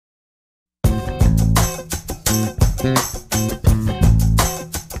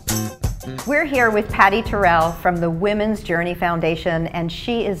We're here with Patty Turrell from the Women's Journey Foundation, and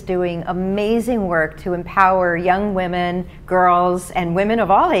she is doing amazing work to empower young women, girls, and women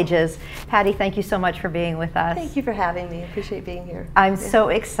of all ages. Patty, thank you so much for being with us. Thank you for having me. I appreciate being here. I'm so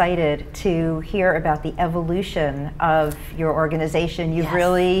excited to hear about the evolution of your organization.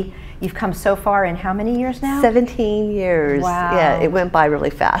 You've come so far in how many years now? 17 years. Wow. Yeah, it went by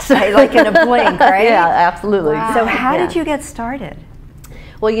really fast. Like in a blink, right? Yeah, absolutely. Wow. So how did you get started?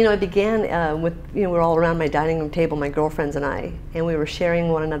 Well, you know, it began with, we were all around my dining room table, my girlfriends and I, and we were sharing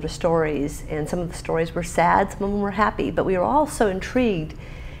one another's stories, and some of the stories were sad, some of them were happy, but we were all so intrigued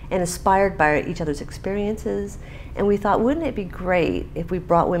and inspired by each other's experiences, and we thought, wouldn't it be great if we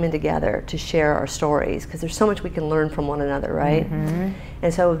brought women together to share our stories, because there's so much we can learn from one another, right? Mm-hmm.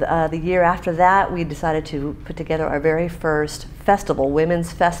 And so the year after that, we decided to put together our very first festival,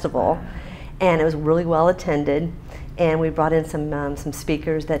 Women's Festival, and it was really well attended. And we brought in some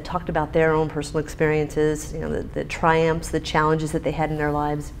speakers that talked about their own personal experiences, you know, the triumphs, the challenges that they had in their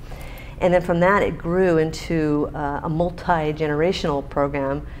lives. And then from that, it grew into a multi-generational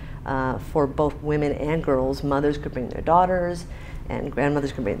program for both women and girls. Mothers could bring their daughters, and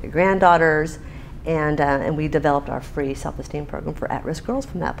grandmothers could bring their granddaughters. And we developed our free self-esteem program for at-risk girls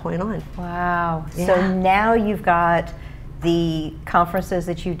from that point on. Wow. Yeah. So now you've got the conferences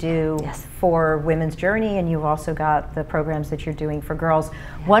that you do for Women's Journey, and you've also got the programs that you're doing for girls.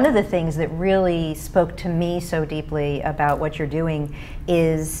 One of the things that really spoke to me so deeply about what you're doing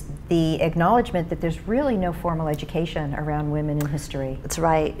is the acknowledgement that there's really no formal education around women in history. That's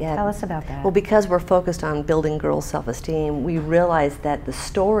right. Yeah. Tell us about that. Well, because we're focused on building girls' self-esteem, we realized that the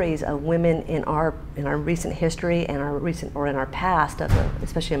stories of women in our recent history and in our past,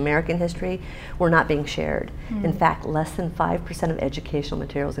 especially American history, were not being shared. Mm. In fact, less than 5% of educational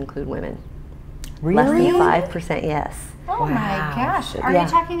materials include women. Really? Less than 5%, yes. Oh my gosh. Are you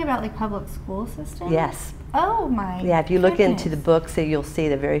talking about like public school systems? Yes. Oh my Yeah, if you look into the books, you'll see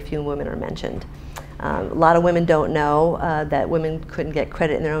that very few women are mentioned. A lot of women don't know that women couldn't get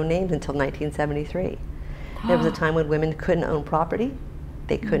credit in their own names until 1973. There was a time when women couldn't own property.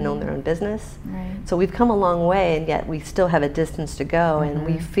 They couldn't own their own business. Right. So we've come a long way, and yet we still have a distance to go. And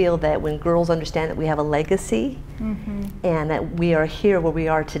we feel that when girls understand that we have a legacy and that we are here where we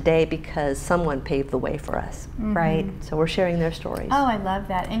are today because someone paved the way for us. Right. So we're sharing their stories. Oh, I love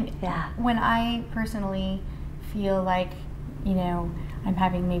that. And when I personally feel like, you know, I'm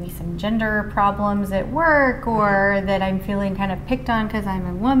having maybe some gender problems at work, or that I'm feeling kind of picked on because I'm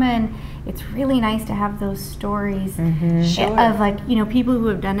a woman, it's really nice to have those stories of, like, you know, people who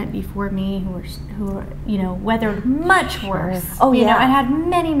have done it before me, who you know, weathered much worse. Oh, you know, and had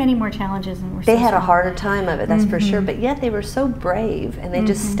many, many more challenges, and were they so had strong. a harder time of it, that's for sure. But yet they were so brave, and they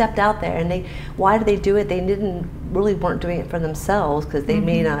just stepped out there. And why did they do it? They weren't doing it for themselves, because they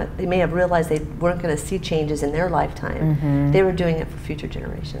may have realized they weren't going to see changes in their lifetime. They were doing it for future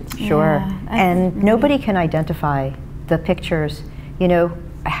generations. Sure. And nobody can identify the pictures, you know,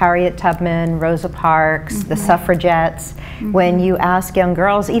 Harriet Tubman, Rosa Parks, the suffragettes. When you ask young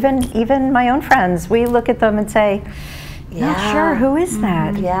girls, even my own friends, we look at them and say, not sure, who is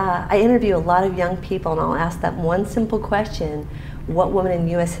that? Yeah, I interview a lot of young people, and I'll ask them one simple question: what woman in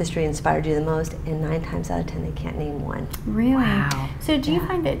U.S. history inspired you the most? And 9 times out of 10, they can't name one. Really? Wow. So do you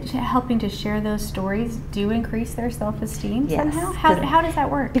find that helping to share those stories do increase their self-esteem somehow? Yes. How does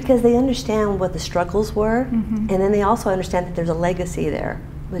that work? Because they understand what the struggles were, and then they also understand that there's a legacy there,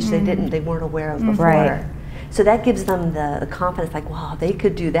 which they weren't aware of before. Right. So that gives them the confidence, like, wow, they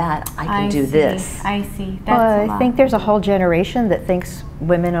could do that, I can do this. I see. That's Well, I think there's a whole generation that thinks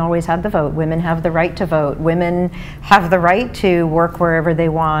women always had the vote. Women have the right to vote. Women have the right to work wherever they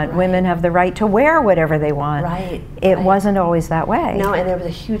want. Women have the right to wear whatever they want. Right. It wasn't always that way. No, and there was a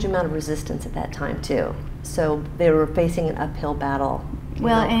huge amount of resistance at that time too. So they were facing an uphill battle.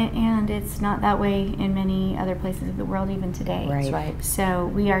 Well, and it's not that way in many other places of the world even today. Right. That's right. So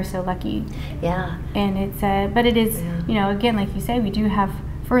we are so lucky. Yeah. And it's but it is, you know, again, like you say, we do have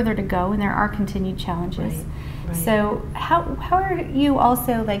further to go, and there are continued challenges. Right. So how are you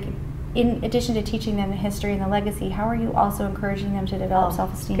also, like, in addition to teaching them the history and the legacy, how are you also encouraging them to develop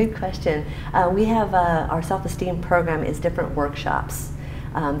self-esteem? Good question. We have our self-esteem program is different workshops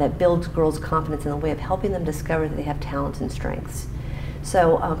that builds girls' confidence in the way of helping them discover that they have talents and strengths.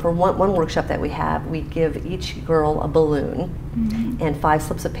 So for one workshop that we have, we give each girl a balloon and 5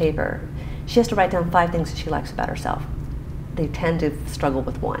 slips of paper. She has to write down 5 things that she likes about herself. They tend to struggle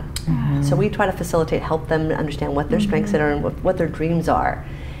with one. So we try to help them understand what their strengths are and what their dreams are.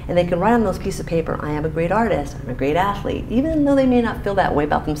 And they can write on those pieces of paper, I am a great artist, I'm a great athlete. Even though they may not feel that way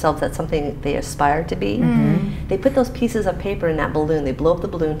about themselves, that's something they aspire to be. They put those pieces of paper in that balloon, they blow up the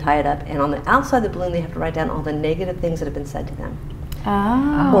balloon, tie it up, and on the outside of the balloon they have to write down all the negative things that have been said to them.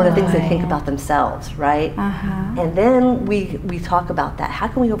 Or the things they think about themselves, right? And then we talk about that. How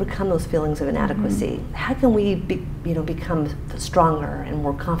can we overcome those feelings of inadequacy? How can we become stronger and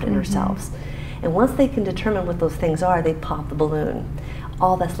more confident in ourselves? And once they can determine what those things are, they pop the balloon.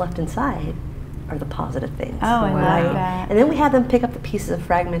 All that's left inside are the positive things. Oh, I love that. And then we have them pick up the pieces of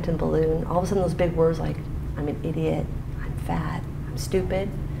fragmented balloon. All of a sudden those big words like, I'm an idiot, I'm fat, I'm stupid,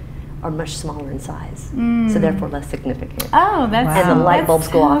 are much smaller in size, so therefore less significant. Oh, that's And the light bulbs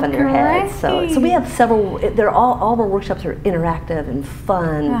go off in their great. heads. So we have several. They're all of our workshops are interactive and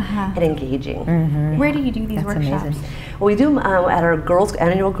fun and engaging. Where do you do these workshops? Amazing. Well, we do them at our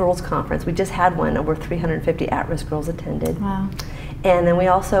annual girls conference. We just had one. Over 350 at-risk girls attended. Wow. And then we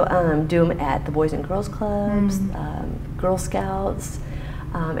also do them at the Boys and Girls Clubs, Girl Scouts.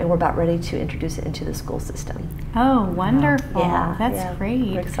 And we're about ready to introduce it into the school system. Oh, wonderful. Yeah, That's great.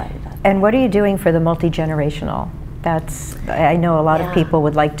 We're excited about that. And what are you doing for the multi-generational? I know a lot of people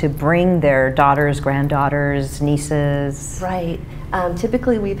would like to bring their daughters, granddaughters, nieces. Right.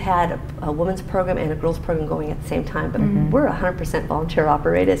 Typically we've had a women's program and a girls program going at the same time, but we're 100% volunteer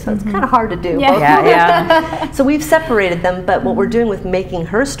operated, so it's kind of hard to do. So we've separated them, but what we're doing with Making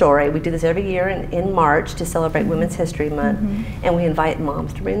Her Story, we do this every year in March to celebrate Women's History Month, and we invite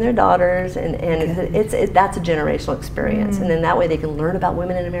moms to bring their daughters, and that's a generational experience, and then that way they can learn about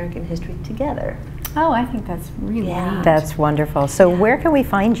women in American history together. Oh, I think that's really neat. That's wonderful. So where can we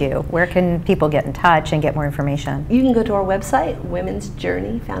find you? Where can people get in touch and get more information? You can go to our website,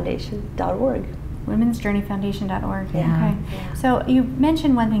 womensjourneyfoundation.org. Womensjourneyfoundation.org. Yeah. Okay. So you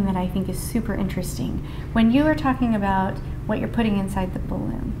mentioned one thing that I think is super interesting. When you were talking about what you're putting inside the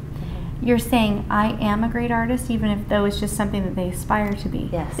balloon, you're saying, I am a great artist, even if though it's just something that they aspire to be.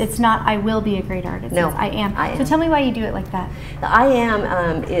 Yes. It's not, I will be a great artist. No, it's, I am. I am. So tell me why you do it like that. The I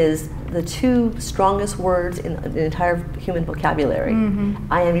am is the two strongest words in the entire human vocabulary.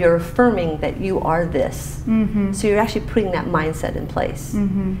 I am, you're affirming that you are this. So you're actually putting that mindset in place.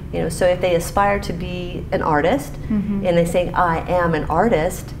 You know, so if they aspire to be an artist and they say, I am an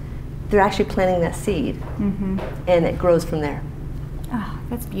artist, they're actually planting that seed and it grows from there. Oh,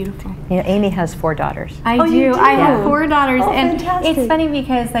 that's beautiful. You know, Amy has 4 daughters. I do. I have 4 daughters, and fantastic. it's funny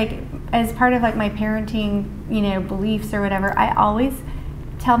because, like, as part of like my parenting, beliefs or whatever, I always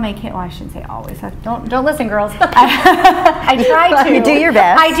tell my kid. Well, I shouldn't say always. Don't listen, girls. I try to. You do your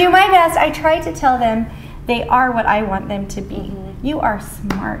best. I do my best. I try to tell them they are what I want them to be. You are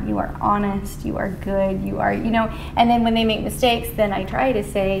smart. You are honest. You are good. You are, And then when they make mistakes, then I try to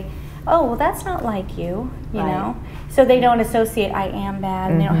say, oh, well, that's not like you, you know. So they don't associate I am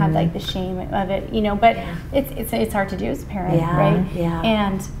bad, and they don't have like the shame of it, But it's hard to do as a parent, right? Yeah.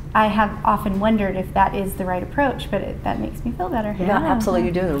 And I have often wondered if that is the right approach, but that makes me feel better. Yeah, absolutely.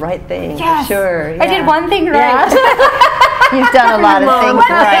 You're doing the right thing. Yes. For sure. Yeah. I did one thing right. You've done a lot of things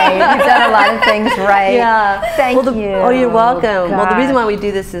right. You've done a lot of things right. Yeah. Thank you. Oh, you're welcome. Well, the reason why Gosh. we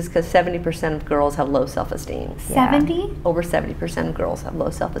do this is because 70% of girls have low self-esteem. 70? Over 70% of girls have low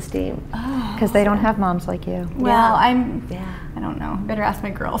self-esteem. Because they don't have moms like you. Well, I don't know. Better ask my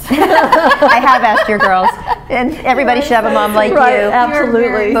girls. I have asked your girls, and everybody should have a mom like you.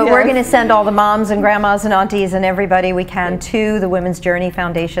 Absolutely. But we're going to send all the moms and grandmas and aunties and everybody we can to the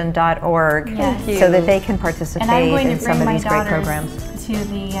womensjourneyfoundation.org so that they can participate And I'm going in to some bring of my these great daughters programs. to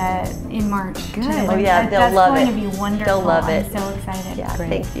the in March. Good. Oh yeah, they'll love it. That's going to be wonderful. They'll love it. I'm so excited. Yeah,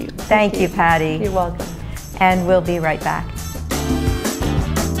 Great. thank you. Thank you, Patty. You're welcome. And we'll be right back.